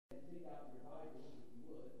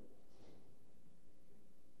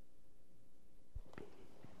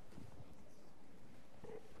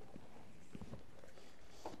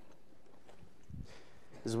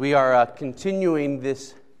As we are continuing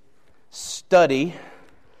this study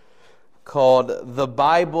called The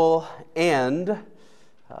Bible and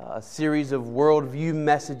a series of worldview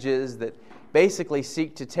messages that basically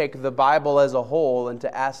seek to take the Bible as a whole and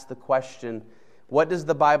to ask the question, what does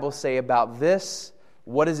the Bible say about this?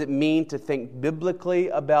 What does it mean to think biblically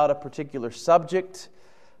about a particular subject?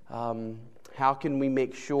 How can we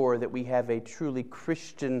make sure that we have a truly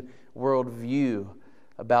Christian worldview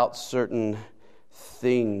about certain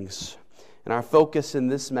things? And our focus in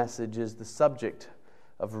this message is the subject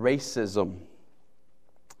of racism.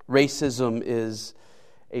 Racism is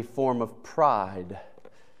a form of pride.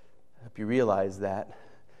 I hope you realize that.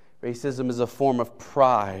 Racism is a form of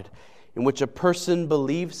pride in which a person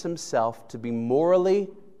believes himself to be morally,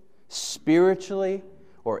 spiritually,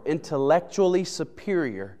 or intellectually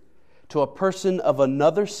superior to a person of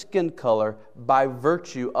another skin color by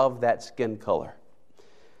virtue of that skin color.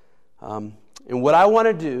 And what I want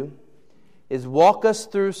to do is walk us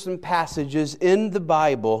through some passages in the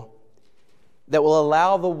Bible that will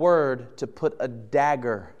allow the Word to put a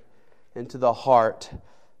dagger into the heart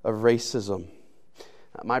of racism.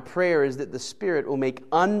 My prayer is that the Spirit will make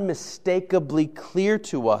unmistakably clear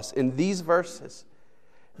to us in these verses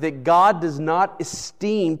that God does not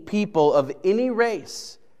esteem people of any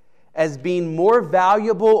race as being more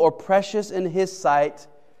valuable or precious in His sight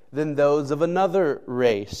than those of another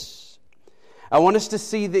race. I want us to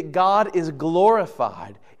see that God is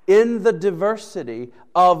glorified in the diversity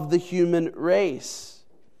of the human race.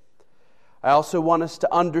 I also want us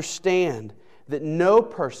to understand that no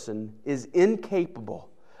person is incapable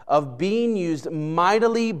of being used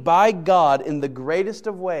mightily by God in the greatest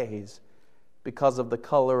of ways because of the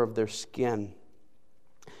color of their skin.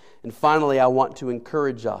 And finally, I want to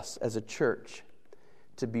encourage us as a church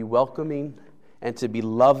to be welcoming and to be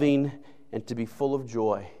loving and to be full of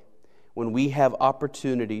joy when we have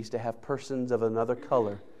opportunities to have persons of another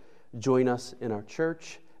color join us in our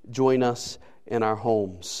church, join us in our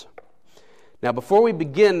homes. Now, before we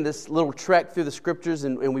begin this little trek through the Scriptures,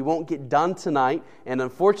 and we won't get done tonight, and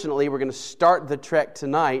unfortunately we're going to start the trek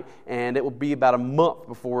tonight, and it will be about a month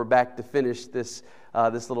before we're back to finish this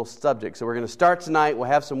little subject. So we're going to start tonight, we'll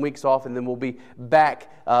have some weeks off, and then we'll be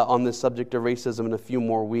back on this subject of racism in a few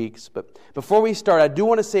more weeks. But before we start, I do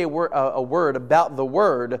want to say a word about the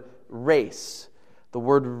word race. The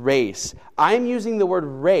word race. I am using the word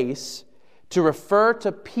race to refer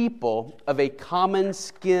to people of a common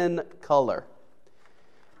skin color.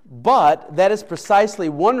 But that is precisely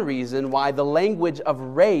one reason why the language of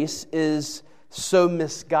race is so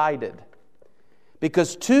misguided.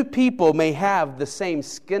 Because two people may have the same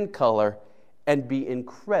skin color and be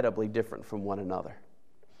incredibly different from one another.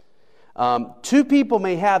 Two people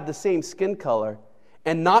may have the same skin color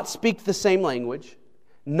and not speak the same language,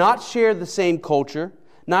 not share the same culture,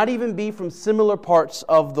 not even be from similar parts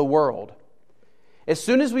of the world. As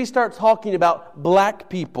soon as we start talking about black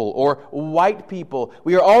people or white people,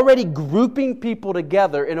 we are already grouping people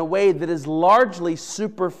together in a way that is largely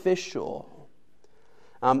superficial.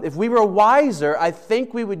 If we were wiser, I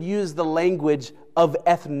think we would use the language of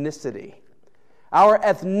ethnicity. Our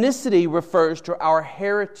ethnicity refers to our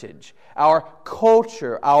heritage, our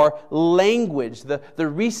culture, our language, the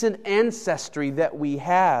recent ancestry that we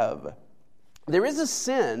have. There is a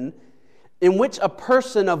sin in which a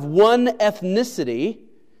person of one ethnicity,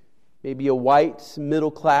 maybe a white,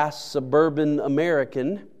 middle-class, suburban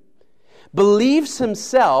American, believes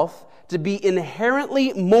himself to be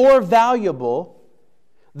inherently more valuable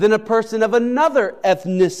than a person of another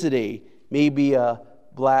ethnicity, maybe a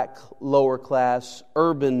black, lower-class,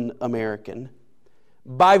 urban American,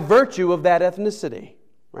 by virtue of that ethnicity.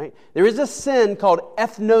 Right? There is a sin called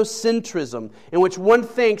ethnocentrism, in which one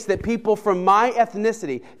thinks that people from my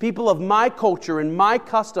ethnicity, people of my culture and my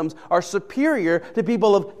customs are superior to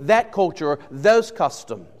people of that culture or those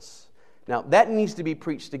customs. Now, that needs to be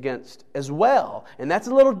preached against as well, and that's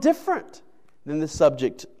a little different than the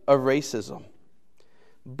subject of racism.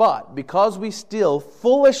 But because we still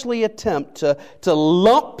foolishly attempt to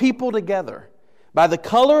lump people together by the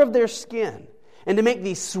color of their skin, and to make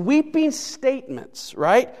these sweeping statements,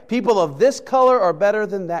 right? People of this color are better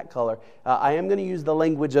than that color. I am going to use the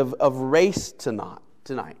language of race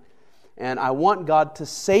tonight. And I want God to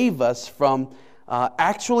save us from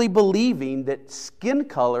actually believing that skin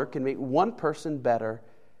color can make one person better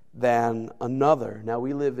than another. Now,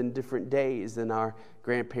 we live in different days than our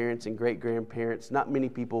grandparents and great-grandparents. Not many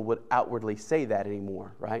people would outwardly say that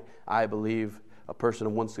anymore, right? I believe a person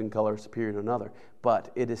of one skin color is superior to another.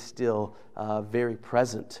 But it is still very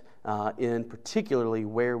present in particularly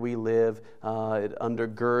where we live. It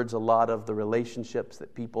undergirds a lot of the relationships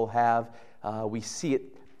that people have. We see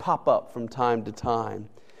it pop up from time to time.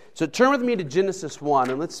 So turn with me to Genesis 1,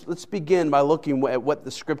 and let's begin by looking at what the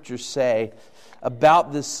Scriptures say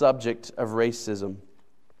about this subject of racism.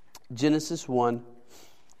 Genesis 1.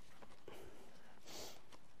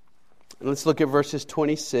 And let's look at verses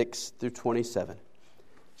 26 through 27.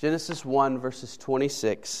 Genesis 1, verses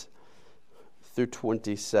 26 through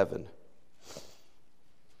 27.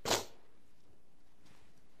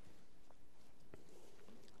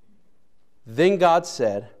 Then God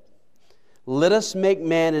said, "Let us make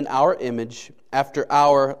man in our image, after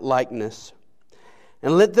our likeness,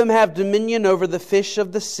 and let them have dominion over the fish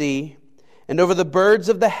of the sea, and over the birds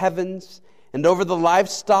of the heavens, and over the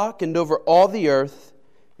livestock, and over all the earth,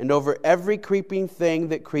 and over every creeping thing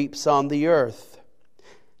that creeps on the earth."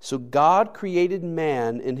 So God created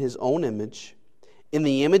man in his own image. In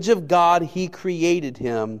the image of God he created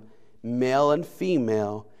him, male and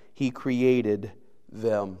female he created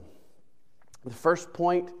them. The first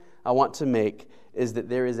point I want to make is that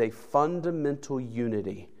there is a fundamental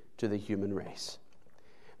unity to the human race.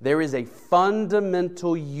 There is a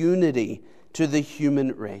fundamental unity to the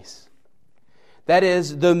human race. That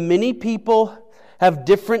is, though many people have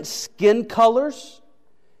different skin colors,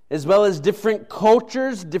 as well as different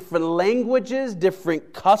cultures, different languages,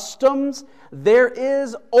 different customs, there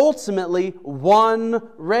is ultimately one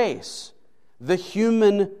race, the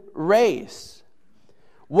human race.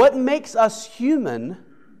 What makes us human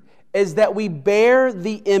is that we bear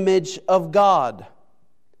the image of God.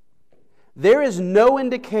 There is no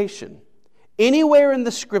indication anywhere in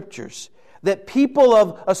the Scriptures that people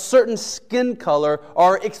of a certain skin color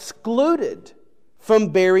are excluded from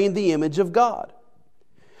bearing the image of God.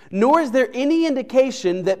 Nor is there any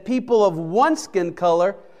indication that people of one skin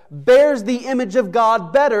color bears the image of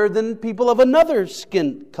God better than people of another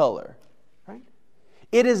skin color. Right?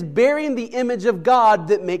 It is bearing the image of God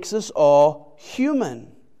that makes us all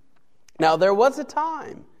human. Now, there was a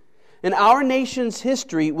time in our nation's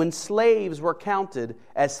history when slaves were counted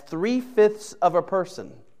as 3/5 of a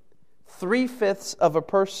person. 3/5 of a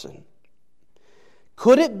person.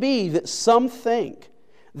 Could it be that some think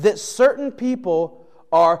that certain people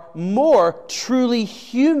are more truly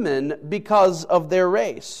human because of their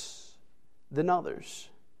race than others?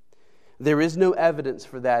 There is no evidence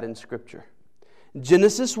for that in Scripture.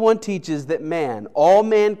 Genesis 1 teaches that man, all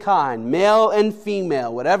mankind, male and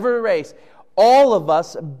female, whatever race, all of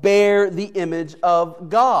us bear the image of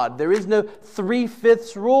God. There is no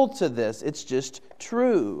 3/5 rule to this. It's just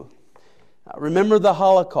true. Remember the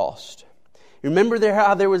Holocaust. Remember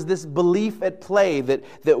how there was this belief at play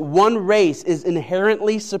that one race is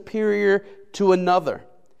inherently superior to another.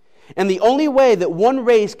 And the only way that one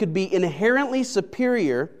race could be inherently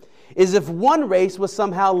superior is if one race was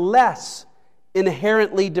somehow less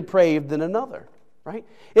inherently depraved than another. Right?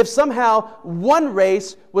 If somehow one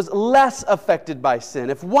race was less affected by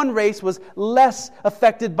sin, if one race was less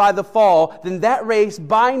affected by the fall, then that race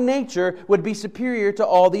by nature would be superior to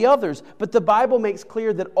all the others. But the Bible makes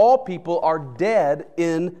clear that all people are dead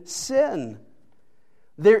in sin.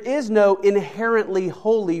 There is no inherently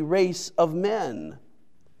holy race of men.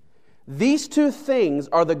 These two things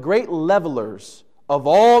are the great levelers of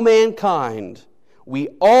all mankind. We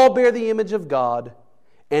all bear the image of God,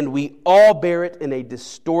 and we all bear it in a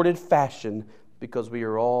distorted fashion because we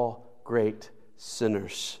are all great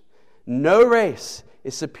sinners. No race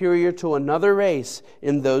is superior to another race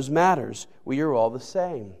in those matters. We are all the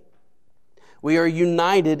same. We are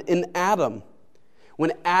united in Adam.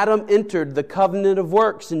 When Adam entered the covenant of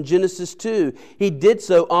works in Genesis 2, he did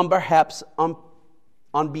so on behalf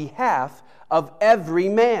of every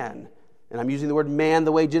man. And I'm using the word man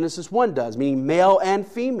the way Genesis 1 does, meaning male and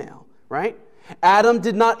female, right? Adam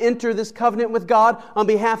did not enter this covenant with God on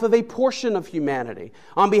behalf of a portion of humanity,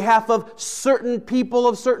 on behalf of certain people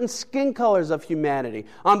of certain skin colors of humanity,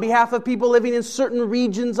 on behalf of people living in certain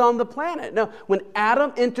regions on the planet. No, when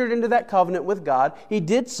Adam entered into that covenant with God, he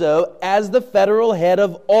did so as the federal head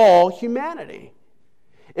of all humanity.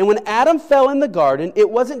 And when Adam fell in the garden, it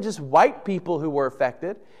wasn't just white people who were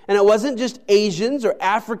affected, and it wasn't just Asians or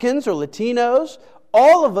Africans or Latinos.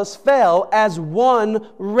 All of us fell as one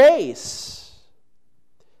race.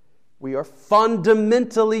 We are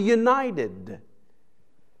fundamentally united.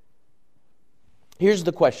 Here's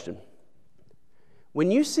the question. When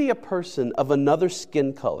you see a person of another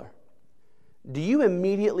skin color, do you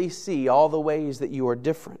immediately see all the ways that you are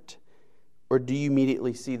different? Or do you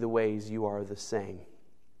immediately see the ways you are the same?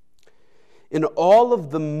 In all of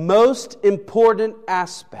the most important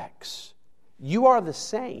aspects, you are the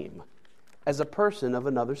same as a person of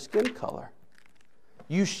another skin color.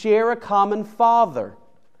 You share a common father,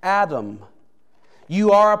 Adam.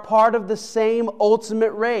 You are a part of the same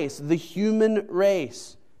ultimate race, the human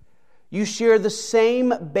race. You share the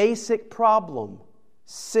same basic problem,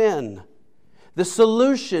 sin. The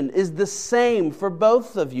solution is the same for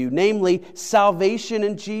both of you, namely salvation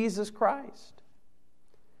in Jesus Christ.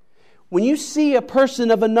 When you see a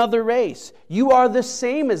person of another race, you are the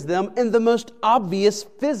same as them in the most obvious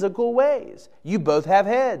physical ways. You both have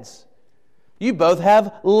heads. You both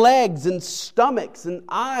have legs and stomachs and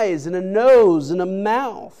eyes and a nose and a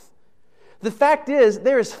mouth. The fact is,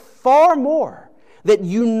 there is far more that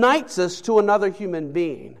unites us to another human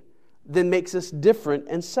being than makes us different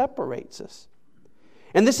and separates us.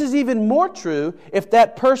 And this is even more true if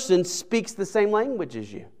that person speaks the same language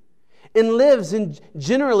as you and lives in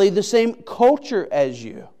generally the same culture as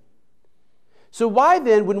you. So why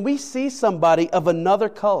then, when we see somebody of another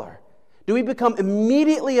color, do we become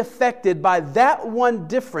immediately affected by that one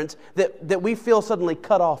difference that we feel suddenly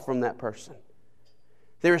cut off from that person?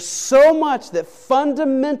 There is so much that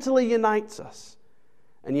fundamentally unites us,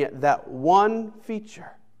 and yet that one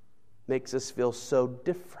feature makes us feel so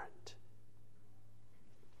different.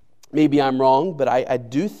 Maybe I'm wrong, but I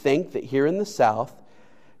do think that here in the South,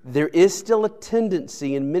 there is still a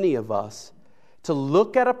tendency in many of us to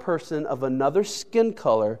look at a person of another skin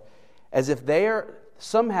color as if they are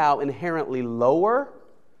somehow inherently lower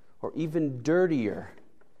or even dirtier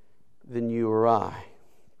than you or I.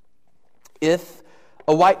 If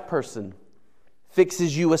a white person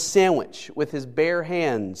fixes you a sandwich with his bare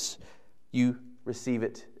hands, you receive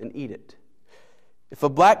it and eat it. If a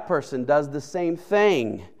black person does the same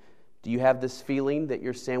thing, do you have this feeling that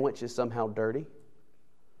your sandwich is somehow dirty?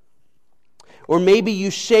 Or maybe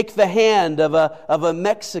you shake the hand of a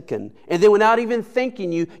Mexican, and then without even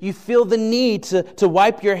thinking, you feel the need to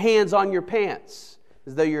wipe your hands on your pants,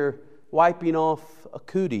 as though you're wiping off a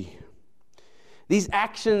cootie. These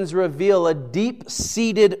actions reveal a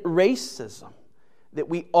deep-seated racism that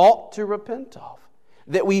we ought to repent of,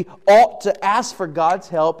 that we ought to ask for God's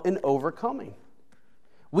help in overcoming.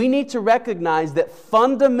 We need to recognize that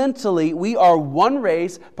fundamentally we are one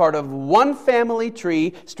race, part of one family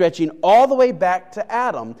tree, stretching all the way back to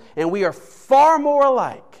Adam. And we are far more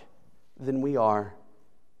alike than we are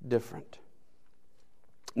different.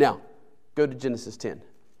 Now, go to Genesis 10.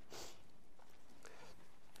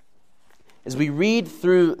 As we read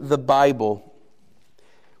through the Bible,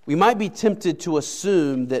 we might be tempted to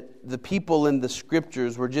assume that the people in the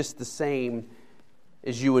Scriptures were just the same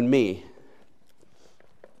as you and me.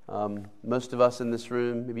 Most of us in this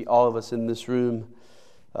room, maybe all of us in this room,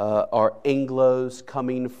 are Anglos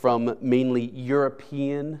coming from mainly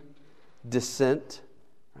European descent,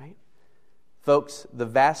 right? Folks, the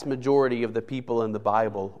vast majority of the people in the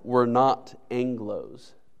Bible were not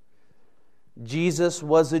Anglos. Jesus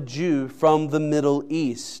was a Jew from the Middle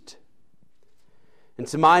East. And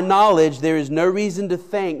to my knowledge, there is no reason to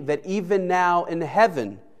think that even now in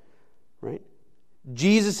heaven, right,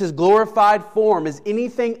 Jesus' glorified form is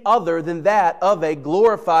anything other than that of a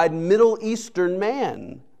glorified Middle Eastern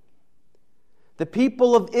man. The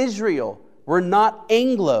people of Israel were not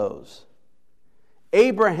Anglos.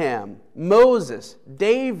 Abraham, Moses,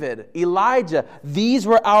 David, Elijah, these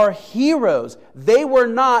were our heroes. They were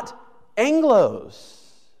not Anglos.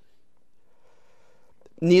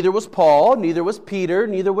 Neither was Paul, neither was Peter,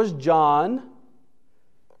 neither was John.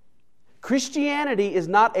 Christianity is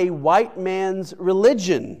not a white man's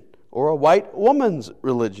religion or a white woman's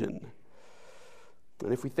religion.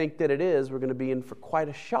 And if we think that it is, we're going to be in for quite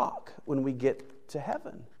a shock when we get to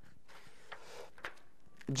heaven.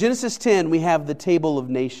 Genesis 10, we have the table of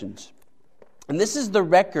nations. And this is the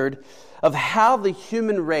record of how the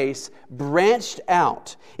human race branched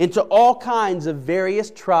out into all kinds of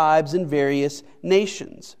various tribes and various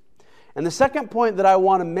nations. And the second point that I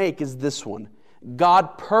want to make is this one.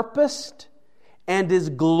 God purposed and is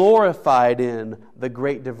glorified in the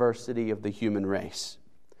great diversity of the human race.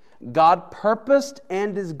 God purposed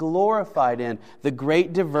and is glorified in the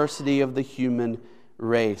great diversity of the human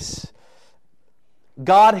race.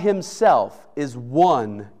 God Himself is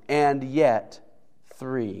one and yet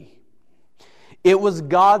three. It was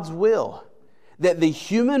God's will that the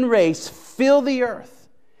human race fill the earth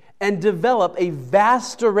and develop a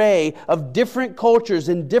vast array of different cultures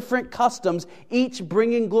and different customs, each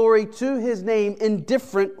bringing glory to His name in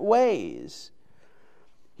different ways.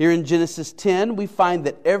 Here in Genesis 10, we find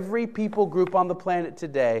that every people group on the planet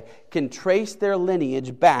today can trace their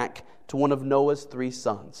lineage back to one of Noah's three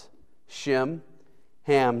sons, Shem,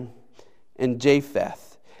 Ham, and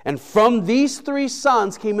Japheth. And from these three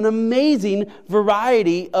sons came an amazing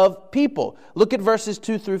variety of people. Look at verses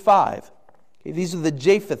 2 through 5. Okay, these are the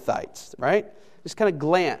Japhethites, right? Just kind of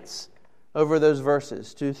glance over those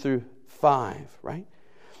verses, 2 through 5, right?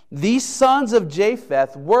 These sons of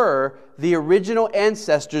Japheth were the original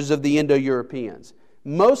ancestors of the Indo-Europeans.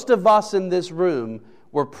 Most of us in this room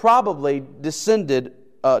were probably descendants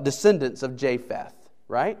of Japheth,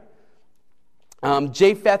 right?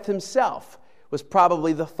 Japheth himself was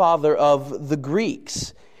probably the father of the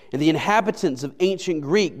Greeks. And the inhabitants of ancient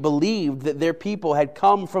Greek believed that their people had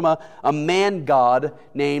come from a man god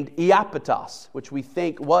named Iapetos, which we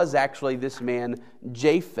think was actually this man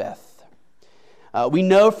Japheth. We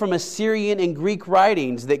know from Assyrian and Greek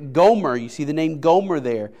writings that Gomer, you see the name Gomer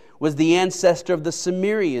there, was the ancestor of the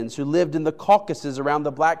Cimmerians who lived in the Caucasus around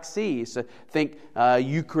the Black Sea. So think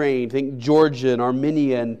Ukraine, think Georgia and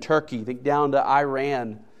Armenia and Turkey, think down to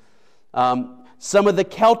Iran. Some of the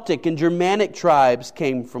Celtic and Germanic tribes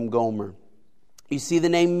came from Gomer. You see the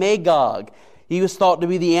name Magog. He was thought to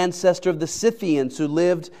be the ancestor of the Scythians who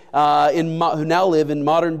now live in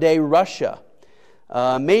modern-day Russia.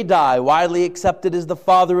 Madai, widely accepted as the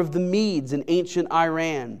father of the Medes in ancient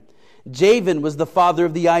Iran. Javan was the father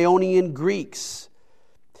of the Ionian Greeks.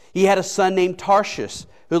 He had a son named Tarshish,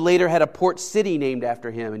 who later had a port city named after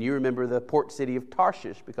him. And you remember the port city of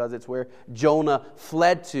Tarshish because it's where Jonah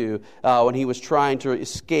fled to when he was trying to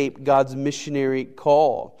escape God's missionary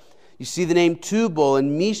call. You see the name Tubal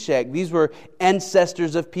and Meshach. These were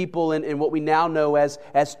ancestors of people in what we now know as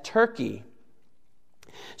Turkey.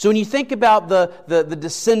 So when you think about the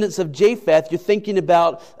descendants of Japheth, you're thinking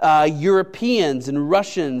about Europeans and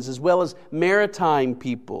Russians as well as maritime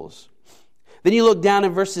peoples. Then you look down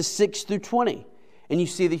in verses 6 through 20, and you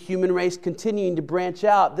see the human race continuing to branch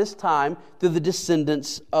out, this time through the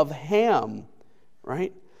descendants of Ham,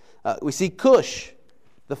 right? We see Cush,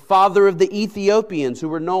 the father of the Ethiopians, who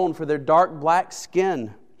were known for their dark black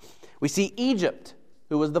skin. We see Egypt,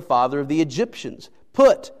 who was the father of the Egyptians.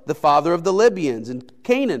 Put, the father of the Libyans, and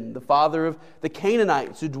Canaan, the father of the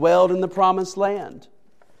Canaanites who dwelled in the promised land.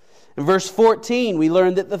 In verse 14, we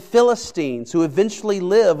learn that the Philistines, who eventually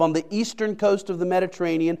live on the eastern coast of the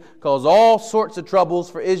Mediterranean, cause all sorts of troubles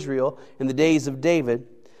for Israel in the days of David.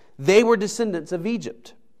 They were descendants of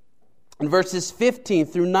Egypt. In verses 15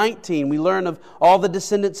 through 19, we learn of all the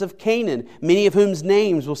descendants of Canaan, many of whose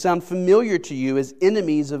names will sound familiar to you as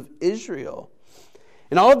enemies of Israel.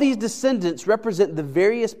 And all of these descendants represent the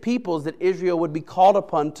various peoples that Israel would be called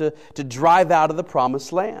upon to drive out of the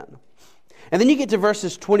promised land. And then you get to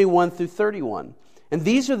verses 21 through 31. And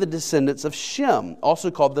these are the descendants of Shem,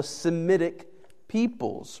 also called the Semitic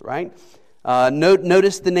peoples, right?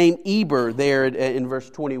 Notice the name Eber there in verse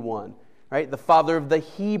 21, right? The father of the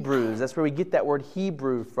Hebrews. That's where we get that word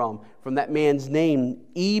Hebrew from that man's name,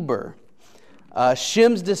 Eber.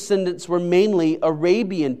 Shem's descendants were mainly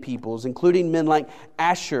Arabian peoples, including men like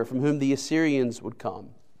Asher, from whom the Assyrians would come.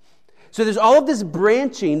 So there's all of this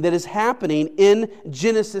branching that is happening in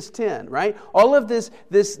Genesis 10, right? All of this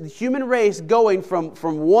human race going from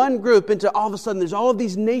one group into all of a sudden there's all of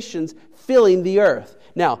these nations filling the earth.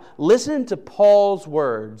 Now, listen to Paul's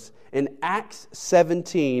words in Acts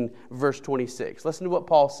 17, verse 26. Listen to what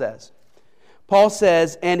Paul says. Paul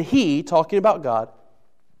says, and he, talking about God,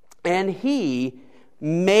 and he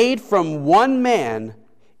made from one man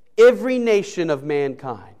every nation of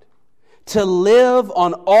mankind to live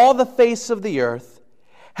on all the face of the earth,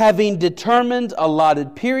 having determined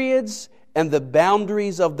allotted periods and the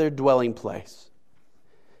boundaries of their dwelling place.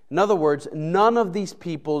 In other words, none of these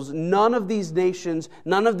peoples, none of these nations,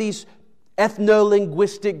 none of these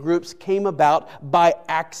ethno-linguistic groups came about by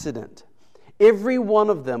accident. Every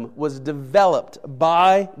one of them was developed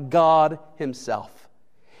by God Himself.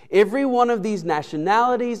 Every one of these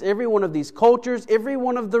nationalities, every one of these cultures, every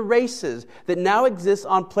one of the races that now exist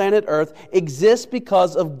on planet Earth exists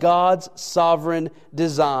because of God's sovereign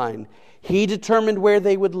design. He determined where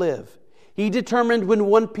they would live. He determined when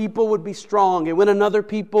one people would be strong and when another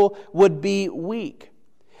people would be weak.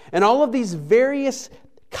 And all of these various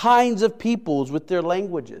kinds of peoples with their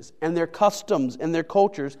languages and their customs and their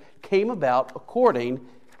cultures came about according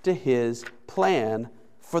to His plan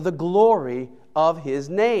for the glory of His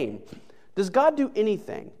name. Does God do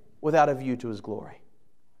anything without a view to His glory?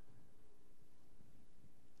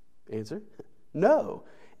 Answer? No.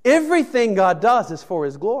 Everything God does is for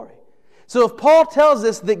His glory. So if Paul tells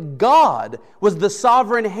us that God was the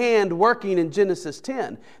sovereign hand working in Genesis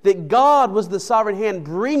 10, that God was the sovereign hand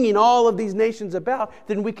bringing all of these nations about,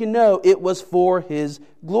 then we can know it was for His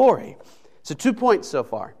glory. So 2 points so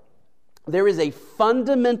far. There is a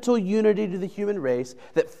fundamental unity to the human race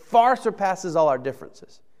that far surpasses all our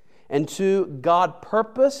differences. And 2, God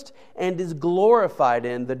purposed and is glorified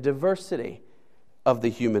in the diversity of the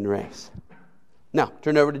human race. Now,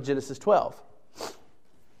 turn over to Genesis 12.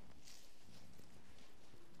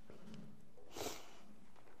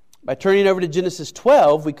 By turning over to Genesis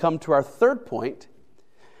 12, we come to our third point,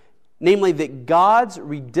 namely that God's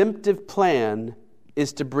redemptive plan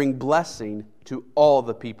is to bring blessing to all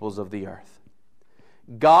the peoples of the earth.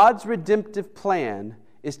 God's redemptive plan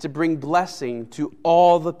is to bring blessing to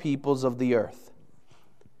all the peoples of the earth.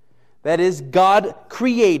 That is, God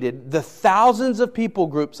created the thousands of people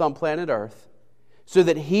groups on planet Earth so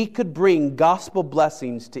that He could bring gospel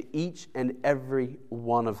blessings to each and every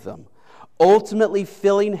one of them, ultimately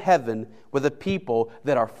filling heaven with a people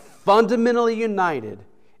that are fundamentally united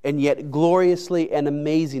and yet gloriously and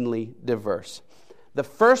amazingly diverse. The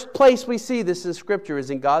first place we see this in Scripture is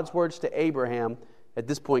in God's words to Abraham, at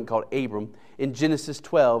this point called Abram, in Genesis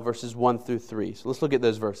 12, verses 1 through 3. So let's look at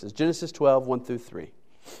those verses. Genesis 12, 1 through 3.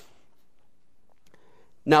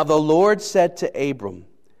 Now the Lord said to Abram,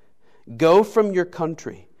 "Go from your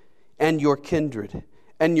country and your kindred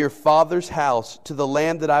and your father's house to the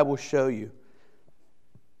land that I will show you.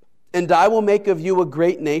 And I will make of you a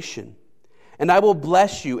great nation, and I will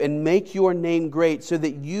bless you and make your name great so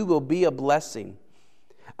that you will be a blessing.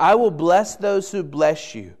 I will bless those who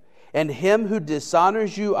bless you, and him who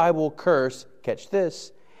dishonors you I will curse," catch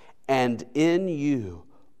this, "and in you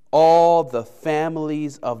all the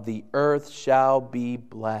families of the earth shall be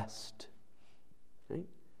blessed." Okay?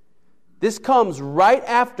 This comes right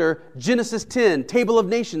after Genesis 10, Table of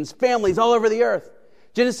Nations, families all over the earth.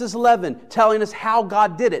 Genesis 11, telling us how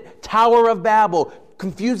God did it. Tower of Babel,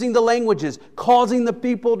 confusing the languages, causing the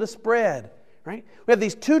people to spread. Right? We have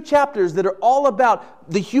these two chapters that are all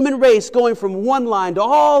about the human race going from one line to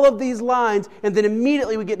all of these lines, and then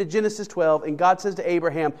immediately we get to Genesis 12, and God says to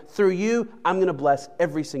Abraham, "Through you, I'm going to bless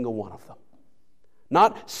every single one of them."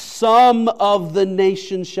 Not some of the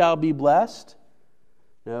nations shall be blessed.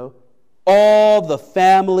 No, all the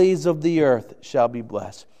families of the earth shall be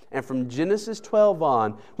blessed. And from Genesis 12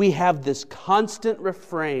 on, we have this constant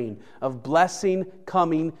refrain of blessing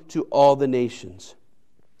coming to all the nations.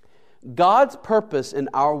 God's purpose in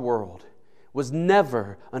our world was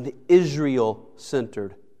never an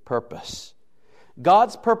Israel-centered purpose.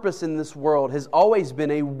 God's purpose in this world has always been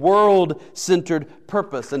a world-centered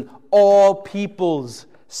purpose, an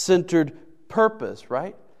all-peoples-centered purpose,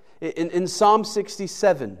 right? In Psalm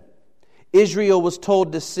 67, Israel was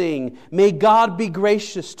told to sing, "May God be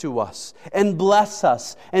gracious to us and bless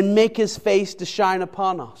us and make His face to shine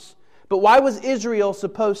upon us." But why was Israel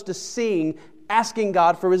supposed to sing asking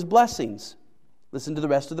God for His blessings? Listen to the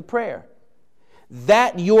rest of the prayer.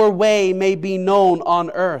 "That your way may be known on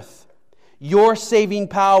earth, your saving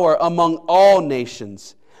power among all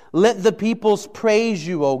nations. Let the peoples praise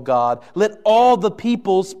you, O God. Let all the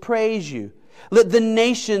peoples praise you. Let the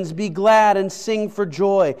nations be glad and sing for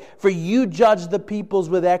joy, for you judge the peoples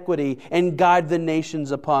with equity and guide the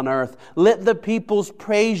nations upon earth. Let the peoples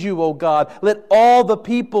praise you, O God. Let all the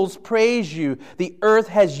peoples praise you. The earth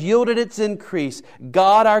has yielded its increase.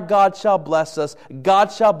 God, our God, shall bless us.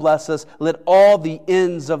 God shall bless us. Let all the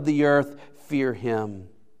ends of the earth fear Him."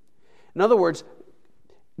 In other words,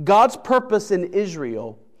 God's purpose in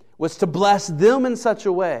Israel was to bless them in such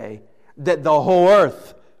a way that the whole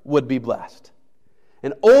earth would be blessed.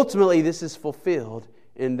 And ultimately, this is fulfilled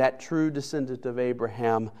in that true descendant of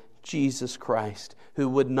Abraham, Jesus Christ, who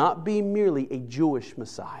would not be merely a Jewish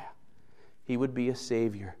Messiah. He would be a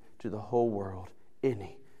Savior to the whole world,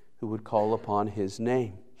 any who would call upon His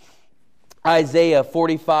name. Isaiah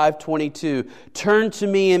 45:22, "Turn to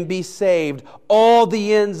me and be saved, all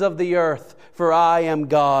the ends of the earth, for I am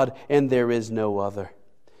God and there is no other."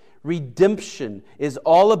 Redemption is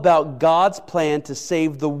all about God's plan to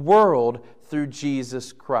save the world through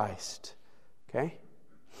Jesus Christ. Okay?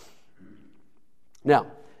 Now,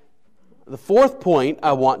 the fourth point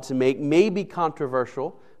I want to make may be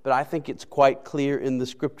controversial, but I think it's quite clear in the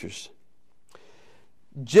Scriptures.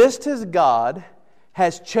 Just as God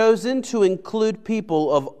has chosen to include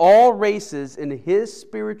people of all races in His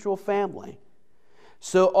spiritual family,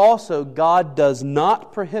 so also God does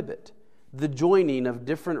not prohibit the joining of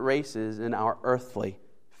different races in our earthly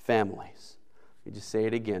families. Let me just say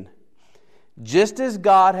it again. Just as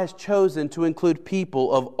God has chosen to include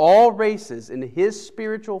people of all races in His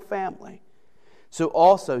spiritual family, so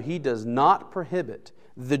also He does not prohibit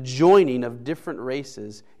the joining of different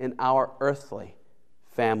races in our earthly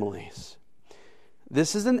families.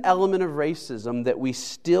 This is an element of racism that we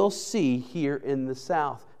still see here in the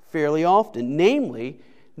South fairly often, namely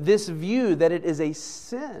this view that it is a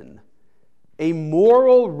sin, a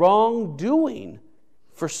moral wrongdoing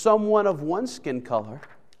for someone of one skin color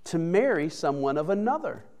to marry someone of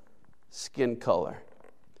another skin color.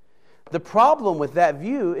 The problem with that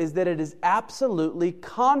view is that it is absolutely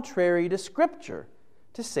contrary to Scripture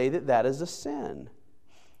to say that that is a sin.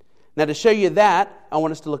 Now, to show you that, I want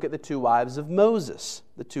us to look at the two wives of Moses.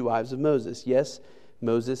 The two wives of Moses. Yes,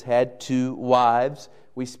 Moses had two wives.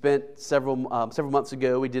 We spent several months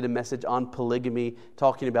ago, we did a message on polygamy,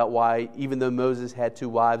 talking about why, even though Moses had two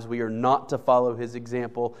wives, we are not to follow his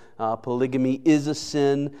example. Polygamy is a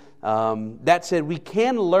sin. That said, we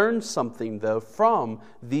can learn something, though, from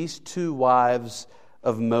these two wives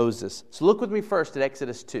of Moses. So look with me first at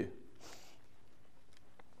Exodus 2.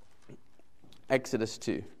 Exodus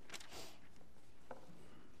 2.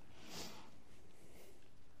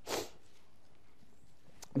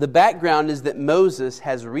 The background is that Moses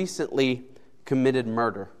has recently committed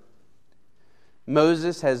murder.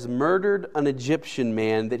 Moses has murdered an Egyptian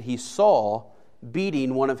man that he saw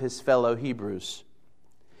beating one of his fellow Hebrews.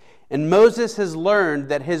 And Moses has learned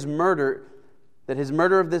that his murder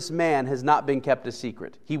of this man has not been kept a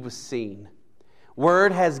secret. He was seen.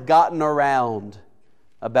 Word has gotten around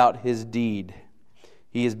about his deed.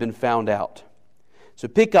 He has been found out. So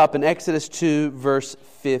pick up in Exodus 2, verse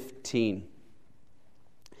 15.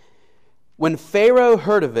 When Pharaoh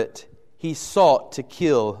heard of it, he sought to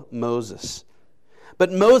kill Moses.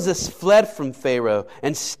 But Moses fled from Pharaoh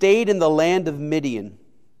and stayed in the land of Midian.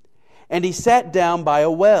 And he sat down by a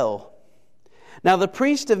well. Now the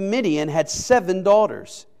priest of Midian had 7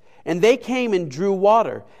 daughters, and they came and drew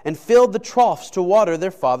water and filled the troughs to water their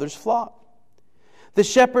father's flock. The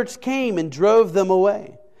shepherds came and drove them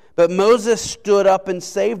away, but Moses stood up and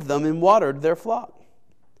saved them and watered their flock.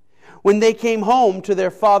 When they came home to their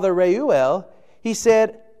father Reuel, he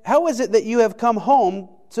said, "How is it that you have come home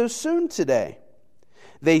so soon today?"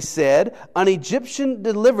 They said, "An Egyptian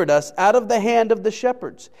delivered us out of the hand of the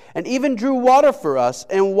shepherds, and even drew water for us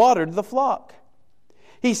and watered the flock."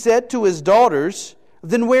 He said to his daughters,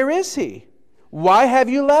 "Then where is he? Why have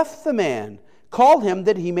you left the man? Call him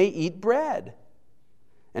that he may eat bread."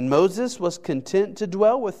 And Moses was content to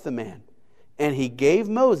dwell with the man, and he gave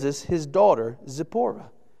Moses his daughter Zipporah.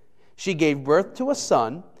 She gave birth to a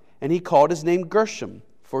son, and he called his name Gershom,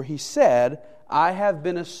 for he said, "I have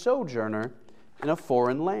been a sojourner in a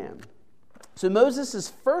foreign land." So Moses'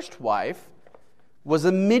 first wife was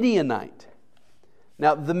a Midianite.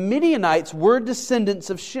 Now, the Midianites were descendants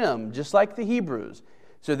of Shem, just like the Hebrews.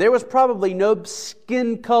 So there was probably no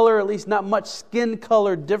skin color, at least not much skin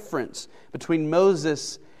color difference between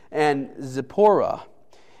Moses and Zipporah.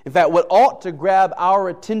 In fact, what ought to grab our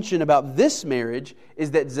attention about this marriage is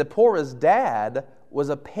that Zipporah's dad was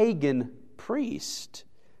a pagan priest,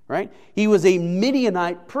 right? He was a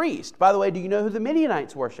Midianite priest. By the way, do you know who the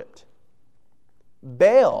Midianites worshipped?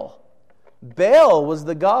 Baal. Baal was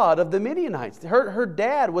the god of the Midianites. Her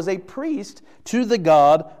dad was a priest to the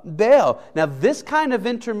god Baal. Now, this kind of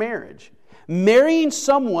intermarriage, marrying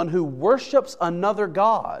someone who worships another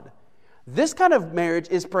god, this kind of marriage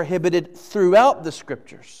is prohibited throughout the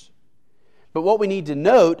Scriptures. But what we need to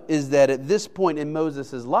note is that at this point in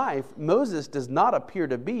Moses' life, Moses does not appear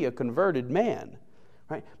to be a converted man.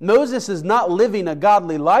 Right? Moses is not living a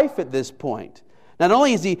godly life at this point. Not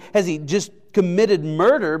only has he just committed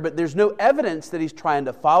murder, but there's no evidence that he's trying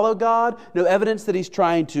to follow God, no evidence that he's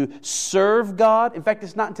trying to serve God. In fact,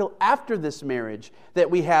 it's not until after this marriage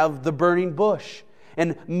that we have the burning bush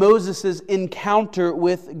and Moses' encounter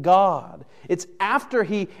with God. It's after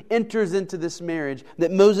he enters into this marriage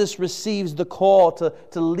that Moses receives the call to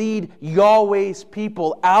lead Yahweh's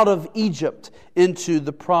people out of Egypt into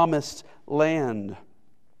the promised land.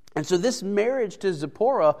 And so this marriage to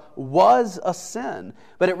Zipporah was a sin,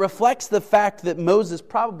 but it reflects the fact that Moses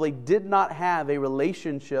probably did not have a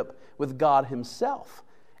relationship with God himself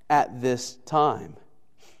at this time.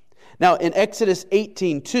 Now, in Exodus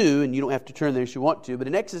 18:2, and you don't have to turn there if you want to, but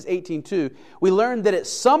in Exodus 18:2, we learned that at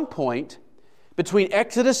some point between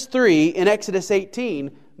Exodus 3 and Exodus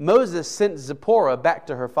 18, Moses sent Zipporah back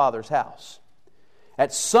to her father's house.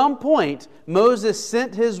 At some point, Moses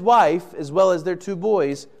sent his wife, as well as their 2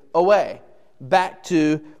 boys, away, back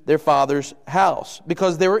to their father's house,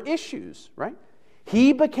 because there were issues, right?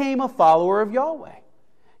 He became a follower of Yahweh.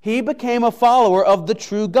 He became a follower of the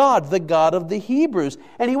true God, the God of the Hebrews.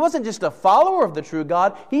 And he wasn't just a follower of the true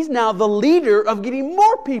God, he's now the leader of getting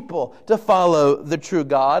more people to follow the true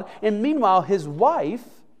God. And meanwhile, his wife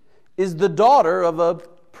is the daughter of a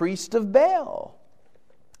priest of Baal.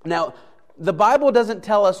 Now, the Bible doesn't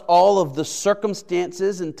tell us all of the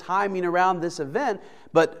circumstances and timing around this event,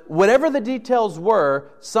 but whatever the details were,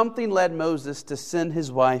 something led Moses to send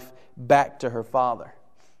his wife back to her father.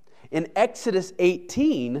 In Exodus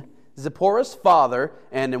 18, Zipporah's father,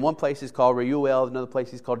 and in one place he's called Reuel, another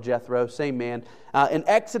place he's called Jethro, same man. In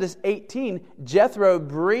Exodus 18, Jethro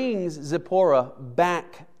brings Zipporah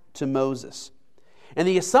back to Moses. And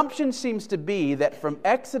the assumption seems to be that from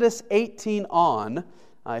Exodus 18 on,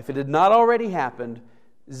 if it had not already happened,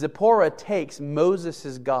 Zipporah takes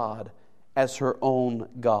Moses' God as her own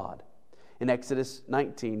God. In Exodus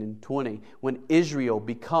 19 and 20, when Israel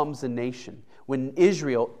becomes a nation, when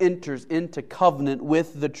Israel enters into covenant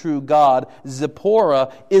with the true God,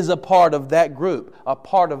 Zipporah is a part of that group, a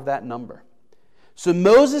part of that number. So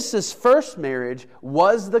Moses' first marriage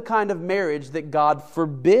was the kind of marriage that God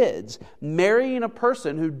forbids, marrying a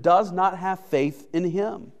person who does not have faith in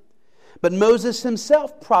Him. But Moses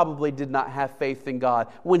himself probably did not have faith in God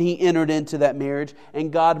when he entered into that marriage,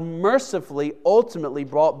 and God mercifully ultimately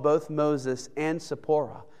brought both Moses and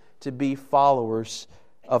Zipporah to be followers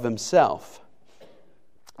of Himself.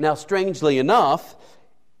 Now, strangely enough,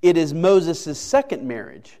 it is Moses' second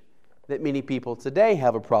marriage that many people today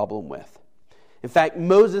have a problem with. In fact,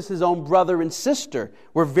 Moses' own brother and sister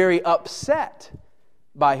were very upset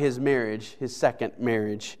by his marriage, his second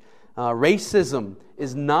marriage. Racism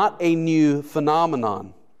is not a new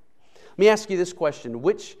phenomenon. Let me ask you this question.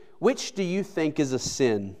 Which do you think is a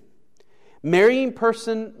sin? Marrying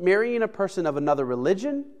a person of another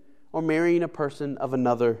religion, or marrying a person of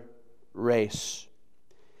another race?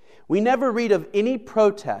 We never read of any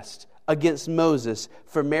protest against Moses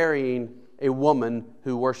for marrying a woman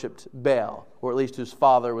who worshipped Baal, or at least whose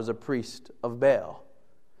father was a priest of Baal.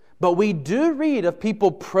 But we do read of people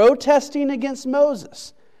protesting against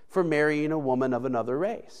Moses for marrying a woman of another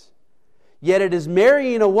race. Yet it is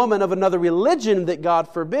marrying a woman of another religion that God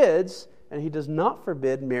forbids, and He does not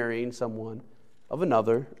forbid marrying someone of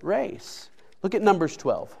another race. Look at Numbers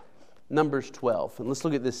 12. Numbers 12. And let's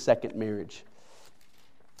look at this second marriage.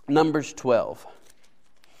 Numbers 12.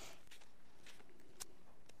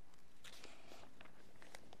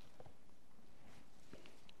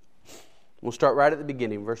 We'll start right at the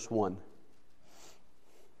beginning, verse 1.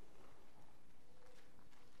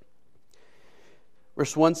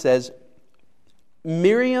 Verse 1 says,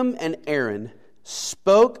 Miriam and Aaron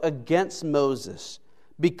spoke against Moses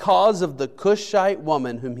because of the Cushite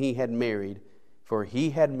woman whom he had married, for he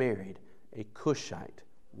had married a Cushite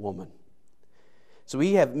woman. So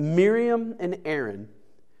we have Miriam and Aaron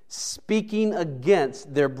speaking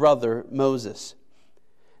against their brother Moses.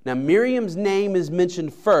 Now, Miriam's name is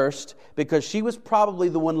mentioned first because she was probably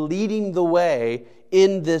the one leading the way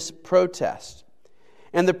in this protest.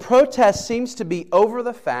 And the protest seems to be over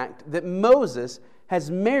the fact that Moses has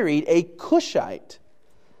married a Cushite.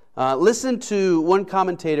 Listen to one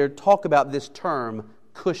commentator talk about this term,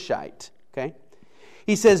 Cushite. Okay?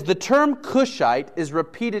 He says the term Cushite is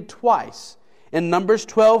repeated twice in Numbers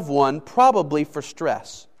 12:1, probably for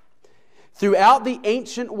stress. Throughout the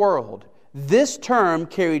ancient world, this term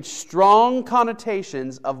carried strong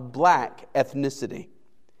connotations of black ethnicity.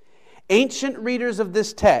 Ancient readers of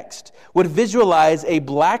this text would visualize a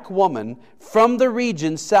black woman from the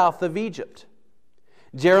region south of Egypt.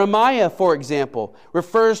 Jeremiah, for example,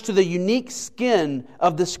 refers to the unique skin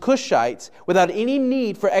of the Cushites without any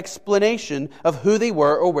need for explanation of who they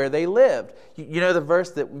were or where they lived. You know the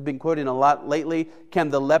verse that we've been quoting a lot lately? Can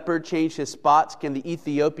the leopard change his spots? Can the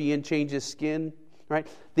Ethiopian change his skin? Right?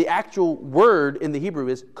 The actual word in the Hebrew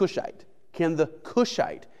is Cushite. Can the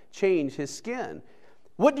Cushite change his skin?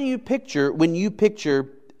 What do you picture when you picture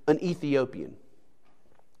an Ethiopian?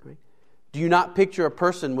 Right? Do you not picture a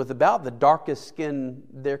person with about the darkest skin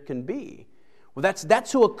there can be? Well,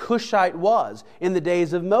 that's who a Cushite was in the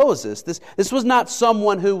days of Moses. This was not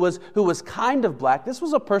someone who was kind of black. This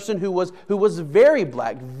was a person who was very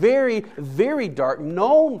black, very, very dark,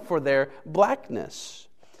 known for their blackness.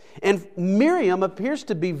 And Miriam appears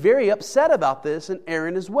to be very upset about this, and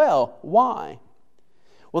Aaron as well. Why?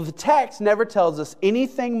 Well, the text never tells us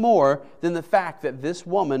anything more than the fact that this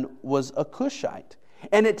woman was a Cushite.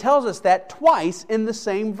 And it tells us that twice in the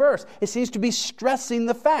same verse. It seems to be stressing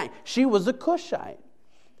the fact she was a Cushite.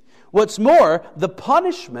 What's more, the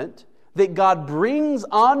punishment that God brings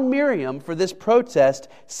on Miriam for this protest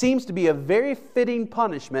seems to be a very fitting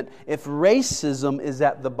punishment if racism is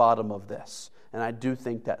at the bottom of this. And I do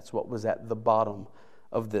think that's what was at the bottom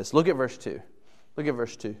of this. Look at verse 2. Look at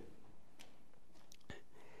verse 2.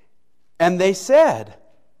 And they said,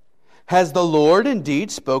 has the Lord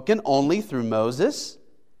indeed spoken only through Moses?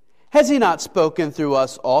 Has He not spoken through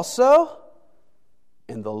us also?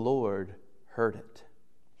 And the Lord heard it.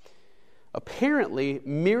 Apparently,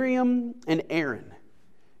 Miriam and Aaron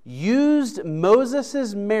used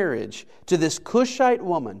Moses' marriage to this Cushite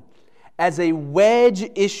woman as a wedge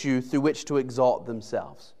issue through which to exalt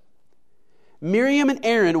themselves. Miriam and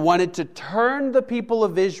Aaron wanted to turn the people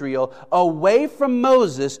of Israel away from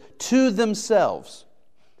Moses to themselves.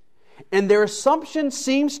 And their assumption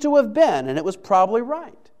seems to have been, and it was probably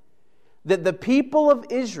right, that the people of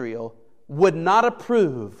Israel would not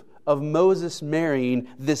approve of Moses marrying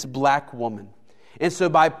this black woman. And so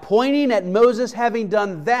by pointing at Moses having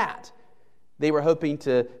done that, they were hoping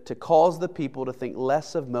to cause the people to think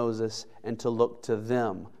less of Moses and to look to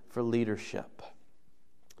them for leadership.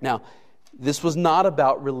 Now, this was not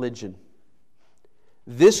about religion.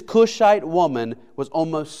 This Cushite woman was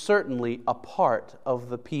almost certainly a part of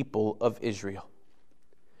the people of Israel.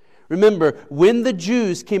 Remember, when the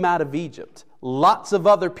Jews came out of Egypt, lots of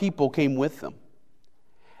other people came with them.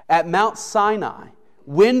 At Mount Sinai,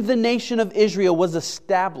 when the nation of Israel was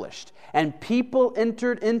established and people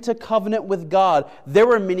entered into covenant with God, there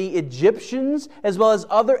were many Egyptians as well as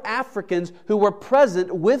other Africans who were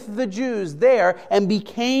present with the Jews there and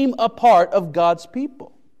became a part of God's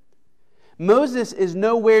people. Moses is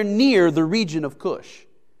nowhere near the region of Cush.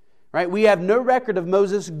 Right? We have no record of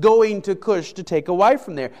Moses going to Cush to take a wife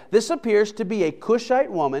from there. This appears to be a Cushite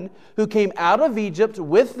woman who came out of Egypt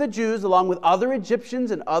with the Jews along with other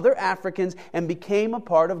Egyptians and other Africans and became a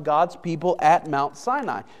part of God's people at Mount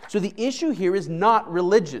Sinai. So the issue here is not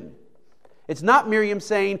religion. It's not Miriam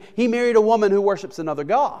saying he married a woman who worships another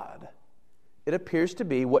god. It appears to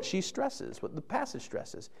be what she stresses, what the passage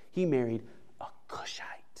stresses. He married a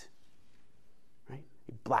Cushite, right?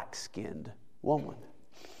 A black-skinned woman.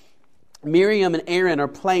 Miriam and Aaron are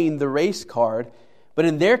playing the race card, but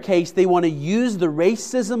in their case, they want to use the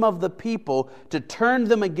racism of the people to turn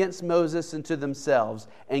them against Moses and to themselves.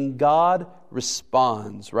 And God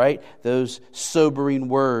responds, right? Those sobering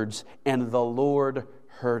words, and the Lord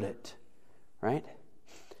heard it, right?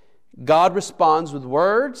 God responds with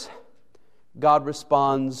words. God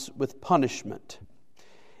responds with punishment.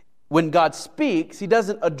 When God speaks, He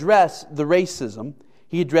doesn't address the racism.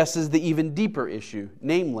 He addresses the even deeper issue,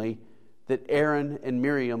 namely, that Aaron and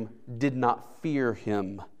Miriam did not fear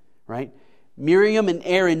Him, right? Miriam and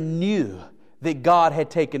Aaron knew that God had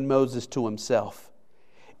taken Moses to Himself.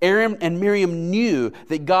 Aaron and Miriam knew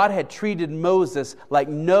that God had treated Moses like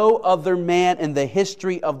no other man in the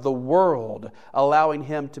history of the world, allowing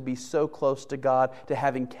him to be so close to God, to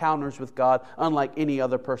have encounters with God, unlike any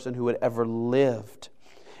other person who had ever lived.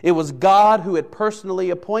 It was God who had personally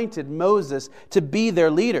appointed Moses to be their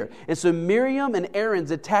leader. And so Miriam and Aaron's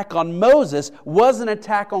attack on Moses was an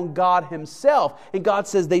attack on God Himself. And God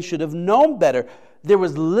says they should have known better. There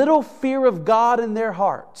was little fear of God in their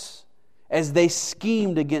hearts as they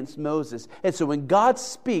schemed against Moses. And so when God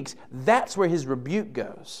speaks, that's where His rebuke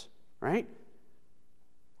goes, right?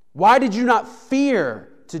 Why did you not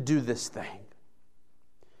fear to do this thing?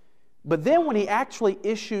 But then when He actually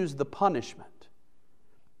issues the punishment,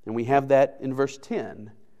 and we have that in verse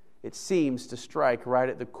 10, it seems to strike right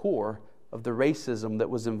at the core of the racism that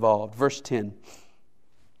was involved. Verse 10,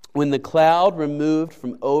 when the cloud removed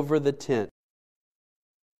from over the tent,